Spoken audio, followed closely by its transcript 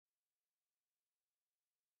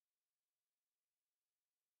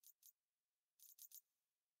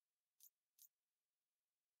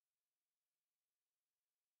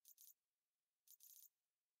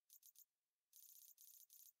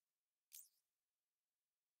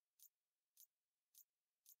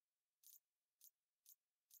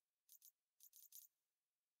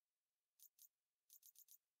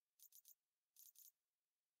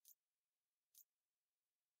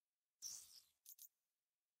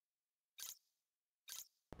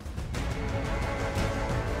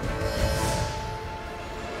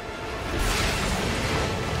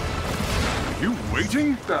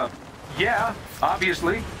waiting? Yeah,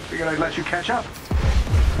 obviously. Figured I'd let you catch up.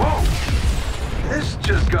 Whoa! This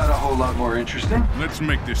just got a whole lot more interesting. Let's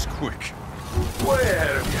make this quick. Wait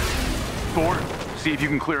a minute. Thor, see if you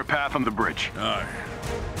can clear a path on the bridge. Aye.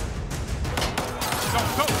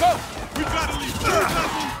 Go! We gotta leave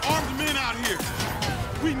 2,000 armed men out here.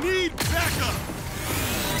 We need backup.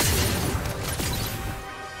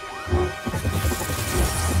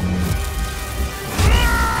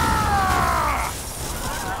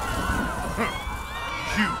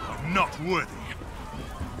 You are not worthy.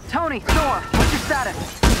 Tony, Thor, what's your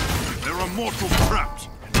status? There are mortal traps,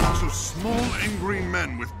 and also small, angry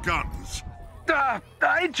men with guns.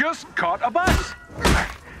 I just caught a bus.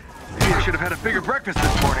 Maybe I should have had a bigger breakfast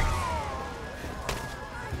this morning.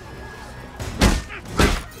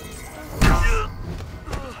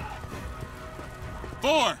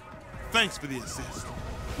 Thor, thanks for the assist.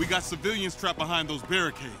 We got civilians trapped behind those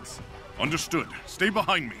barricades. Understood. Stay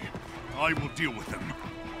behind me. I will deal with them.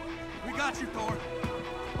 We got you, Thor.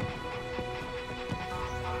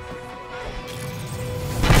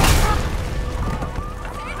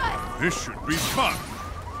 This should be fun.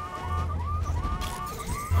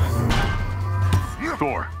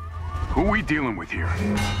 Thor, who are we dealing with here?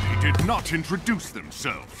 They did not introduce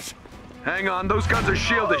themselves. Hang on, those guns are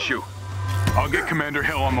shield issue. I'll get Commander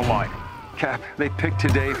Hill on the line. Cap, they picked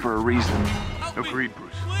today for a reason. Agreed,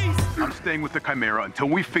 Bruce. Please. I'm staying with the Chimera until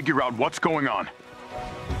we figure out what's going on.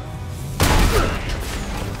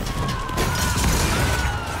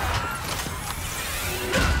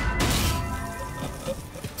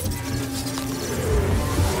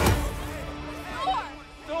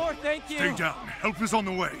 Thor, thank you. Stay down. Help is on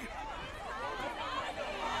the way.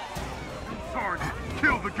 Sarge,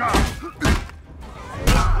 kill the guy.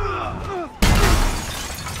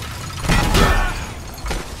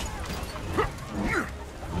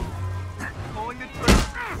 Pulling the trigger.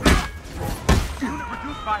 Unit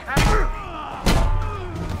reduced by half.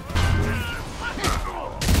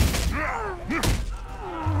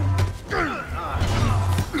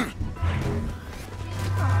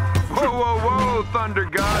 Whoa, Thunder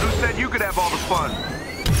God. Who said you could have all the fun?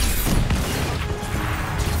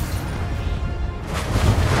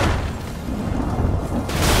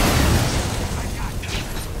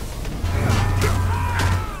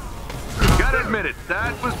 Gotta admit it,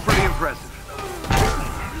 that was pretty impressive.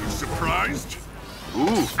 You surprised?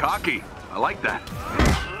 Ooh, cocky. I like that.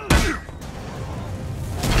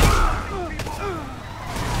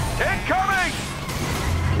 Incoming!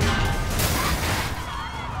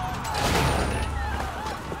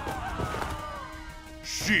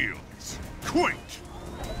 Shields. Quake.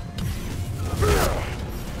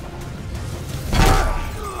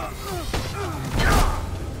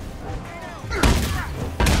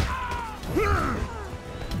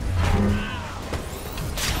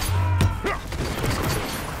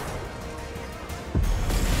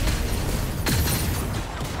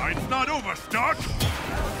 Fight's not over, Stark.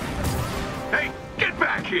 Hey, get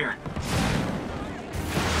back here!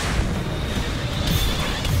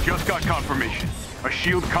 Just got confirmation. A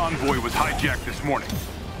shield convoy was hijacked this morning.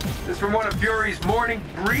 This from one of Fury's morning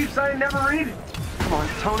briefs I never read? Come on,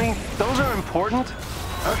 Tony. Those are important.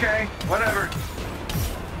 Okay, whatever.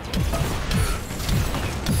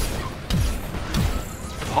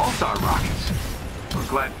 Pulsar rockets. I'm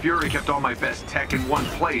glad Fury kept all my best tech in one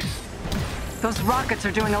place. Those rockets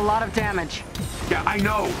are doing a lot of damage. Yeah, I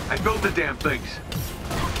know. I built the damn things.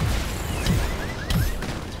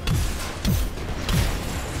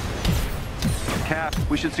 Cap,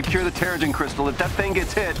 we should secure the Terrigen crystal if that thing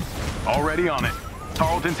gets hit. Already on it.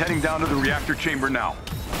 Tarleton's heading down to the reactor chamber now.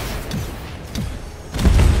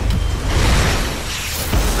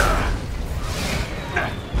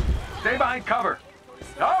 Stay behind cover.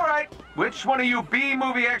 All right. Which one of you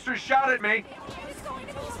B-movie extras shot at me?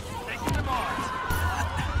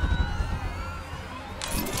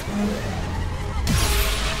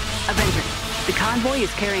 Avengers, the convoy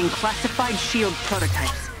is carrying classified shield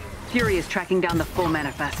prototypes. Fury is tracking down the full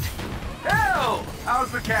manifest. Hell! How's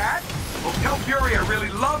the cat? Well, tell Fury I really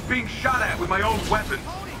love being shot at with my own weapon.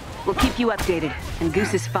 We'll keep you updated, and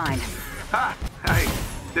Goose is fine. Ha! I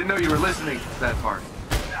didn't know you were listening to that part.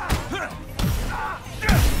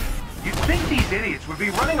 You'd think these idiots would be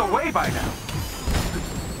running away by now.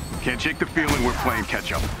 Can't shake the feeling we're playing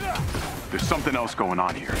catch-up. There's something else going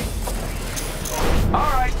on here. All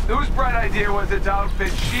right, whose bright idea was it to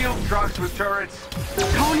outfit shield trucks with turrets?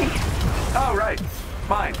 Tony! Oh, right.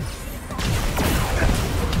 Fine.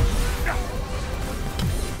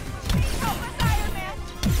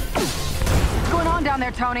 What's going on down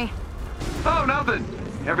there, Tony? Oh, nothing.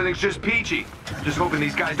 Everything's just peachy. Just hoping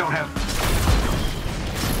these guys don't have...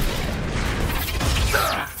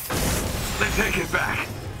 They take it back.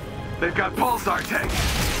 They've got pulsar tanks.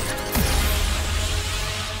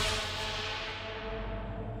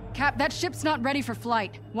 Cap, that ship's not ready for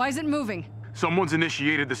flight. Why is it moving? Someone's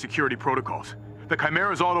initiated the security protocols. The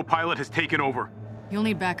Chimera's autopilot has taken over. You'll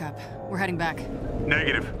need backup. We're heading back.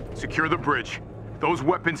 Negative. Secure the bridge. Those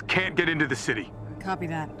weapons can't get into the city. Copy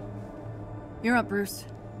that. You're up, Bruce.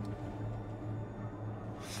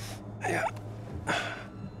 Yeah.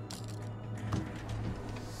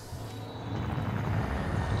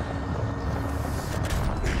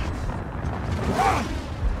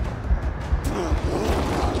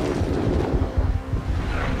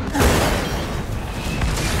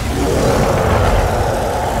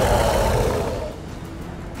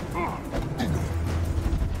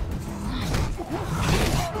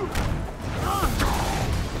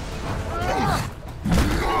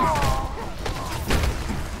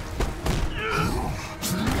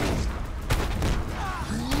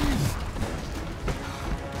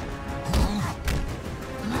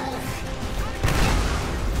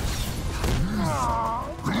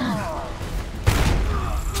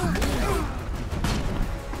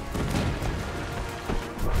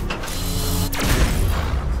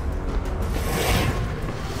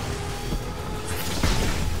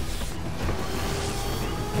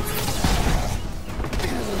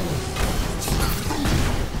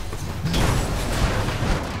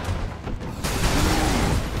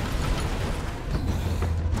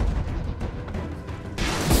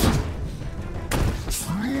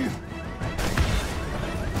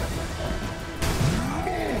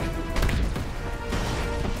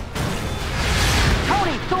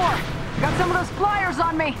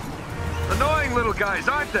 On me. Annoying little guys,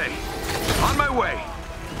 aren't they? On my way.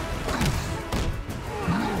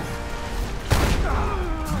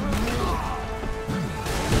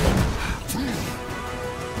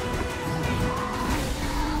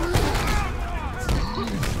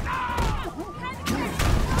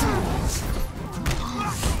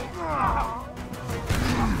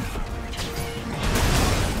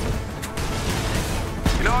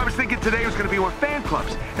 You know, I was thinking today was going to be more fan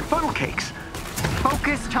clubs and funnel cakes.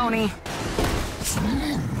 Focus, Tony.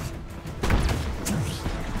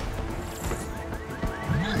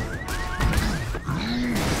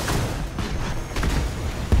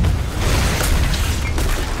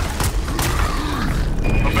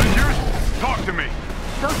 Avengers, talk to me.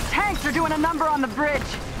 Those tanks are doing a number on the bridge.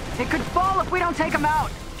 It could fall if we don't take them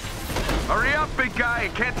out. Hurry up, big guy.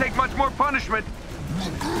 It can't take much more punishment.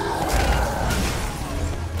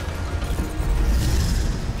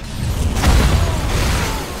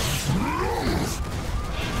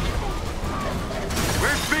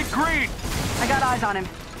 Where's Big Green? I got eyes on him.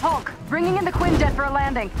 Hulk, bringing in the Quinjet for a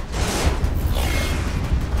landing.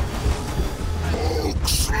 Hulk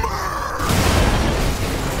smash!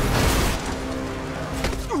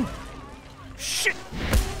 Shit!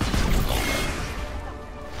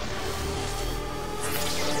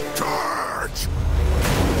 Charge!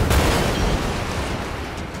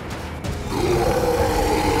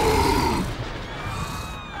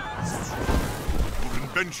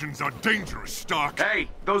 Inventions are dangerous, Stark. Hey,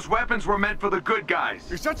 those weapons were meant for the good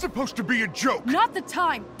guys. Is that supposed to be a joke? Not the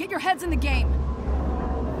time! Get your heads in the game!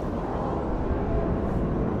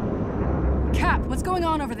 Cap, what's going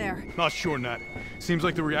on over there? Not sure, Nat. Seems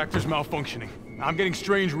like the reactor's malfunctioning. I'm getting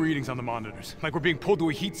strange readings on the monitors, like we're being pulled to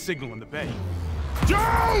a heat signal in the bay.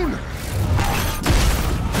 Down!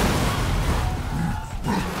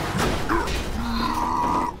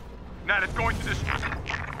 Nat, it's going to destroy.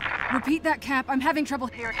 Repeat that, Cap. I'm having trouble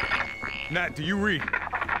hearing. Nat, do you read?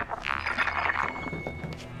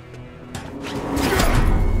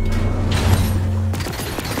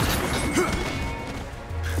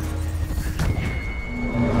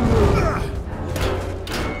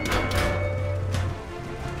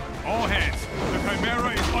 All hands. The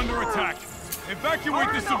Chimera is under attack.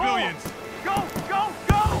 Evacuate the civilians. Go, go,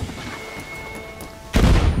 go!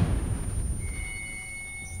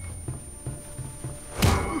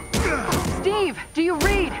 Steve, do you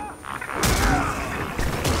read?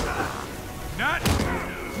 Nat!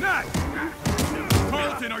 Nat!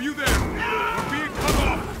 Carlton, are you there? We're being cut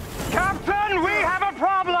off. Captain, we have a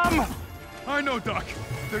problem! I know, Doc.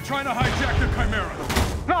 They're trying to hijack the Chimera.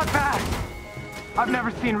 Not bad. I've never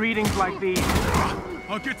seen readings like these.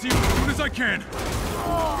 I'll get to you as soon as I can.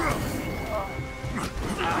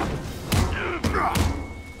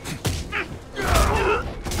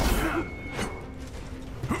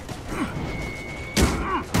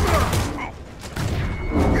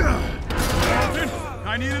 Carlton,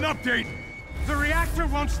 I need an update. The reactor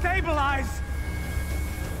won't stabilize.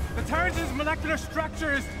 The Terrigen's molecular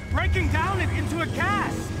structure is breaking down it into a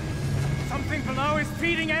gas. Something below is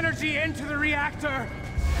feeding energy into the reactor.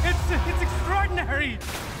 It's extraordinary.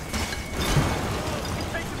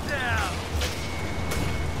 Take him down.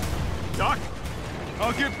 Doc,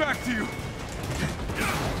 I'll get back to you.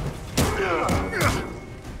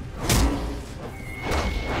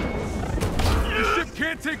 The ship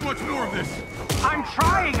can't take much more of this. I'm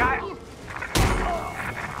trying.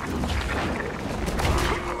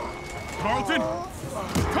 Carlton?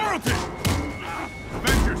 Carlton!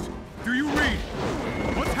 Avengers, do you read?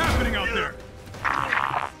 What's happening out there?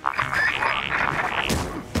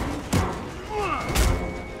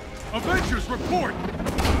 Avengers, report!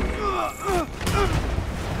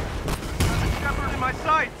 Shepard in my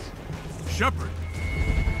sights. Shepard?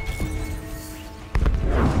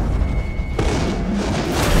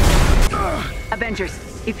 Avengers,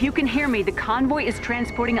 if you can hear me, the convoy is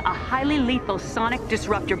transporting a highly lethal sonic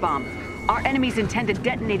disruptor bomb. Our enemies intend to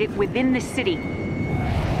detonate it within the city.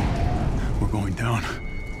 We're going down.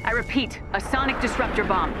 I repeat, a sonic disruptor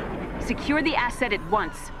bomb. Secure the asset at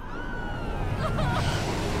once.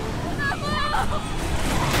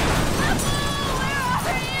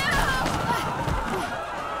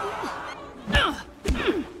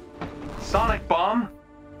 Sonic bomb?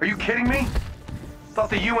 Are you kidding me?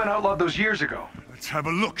 Thought the UN outlawed those years ago. Let's have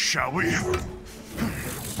a look, shall we?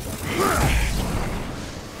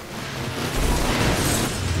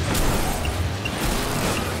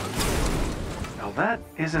 Now that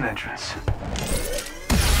is an entrance.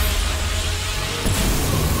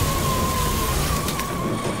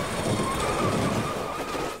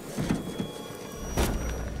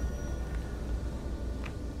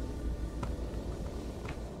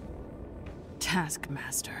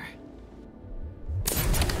 Taskmaster.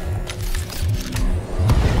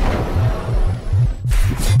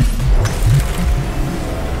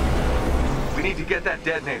 We need to get that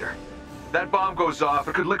detonator. That bomb goes off,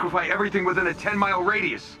 it could liquefy everything within a 10-mile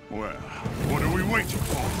radius. Well, what are we waiting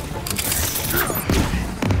for?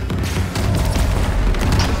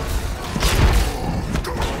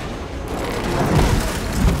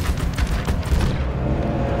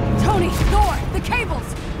 Tony, Thor, the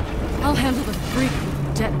cables! I'll handle the freak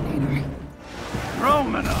detonator.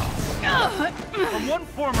 Romano! From one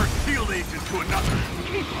former SHIELD agent to another.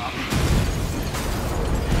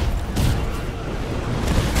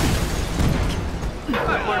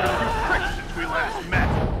 I've learned a few tricks since we last met.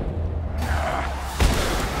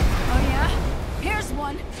 Oh yeah? Here's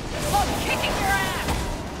one. Called kicking your ass!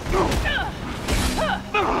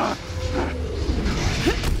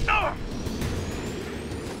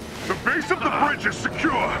 The base of the bridge is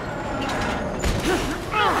secure.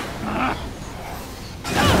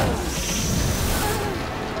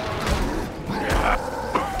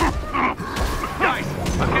 Guys,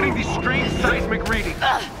 I'm getting these strange seismic readings.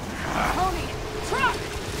 Tony, truck!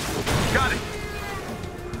 Got it.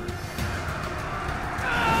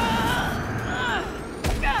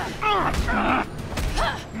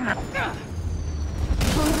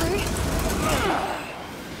 Hungry?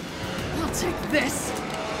 I'll take this.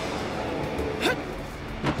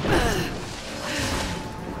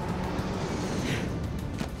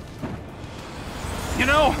 You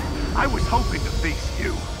know, I was hoping to face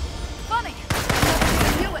you. Funny.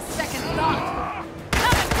 I'll give you a second thought.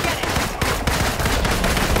 Come and get it!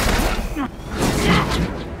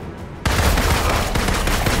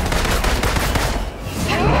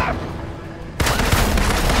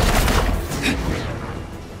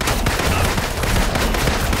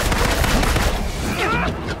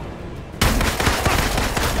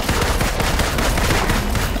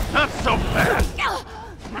 Not so fast.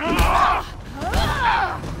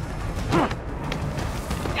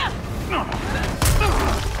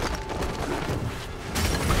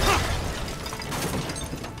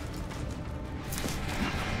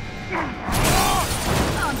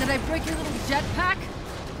 Oh, did I break your little jetpack?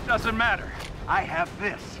 Doesn't matter. I have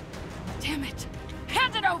this. Damn it.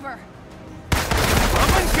 Hand it over!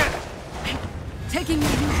 Come and get it. Taking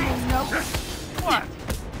your usual note? What?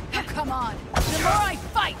 Oh, come on. The more I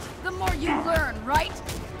fight, the more you learn, right?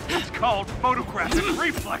 It's called photographic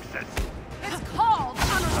reflexes. It's called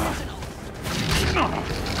unoriginal.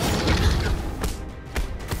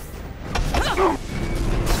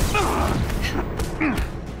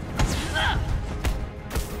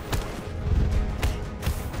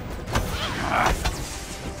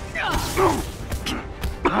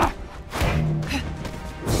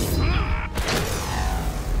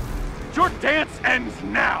 Your dance ends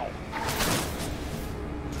now.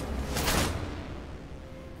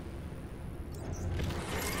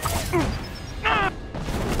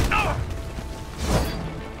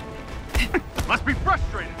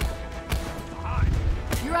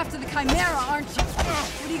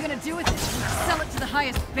 Sell it to the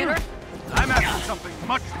highest bidder? I'm after something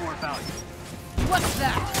much more valuable. What's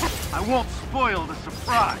that? I won't spoil the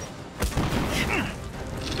surprise.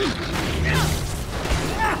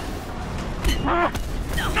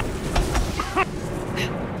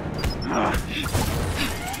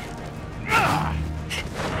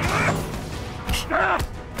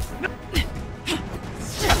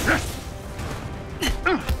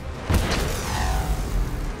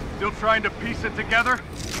 Still trying to piece it together?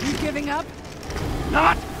 You giving up?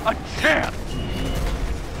 Not a chance!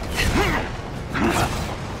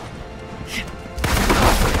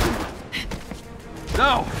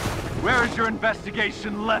 So, where has your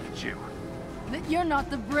investigation left you? That you're not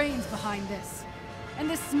the brains behind this. And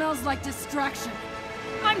this smells like distraction.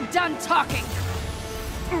 I'm done talking!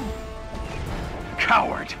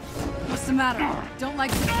 Coward! What's the matter? Don't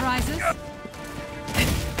like surprises?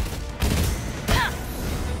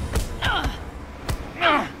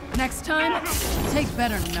 Next time, take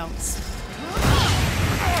better notes.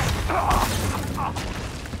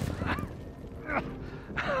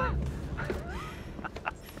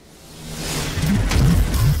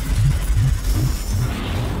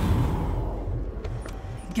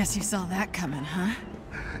 Guess you saw that coming, huh?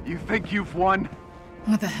 You think you've won?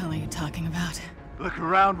 What the hell are you talking about? Look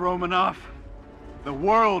around, Romanov. The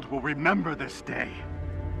world will remember this day.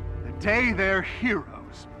 The day their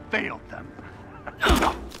heroes failed them.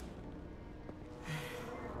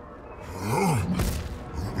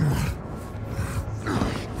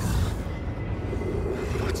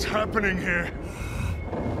 What's happening here?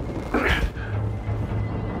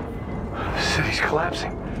 The city's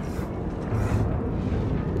collapsing.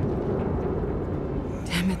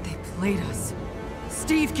 Damn it, they played us.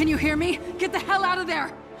 Steve, can you hear me? Get the hell out of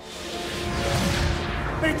there!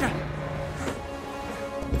 Beta!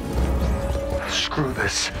 Screw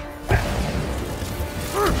this.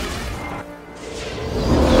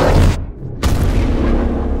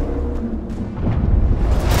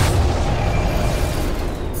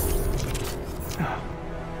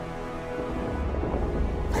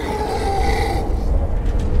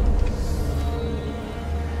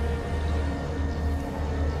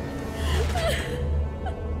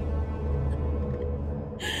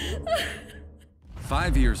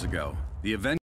 Five years ago, the Avengers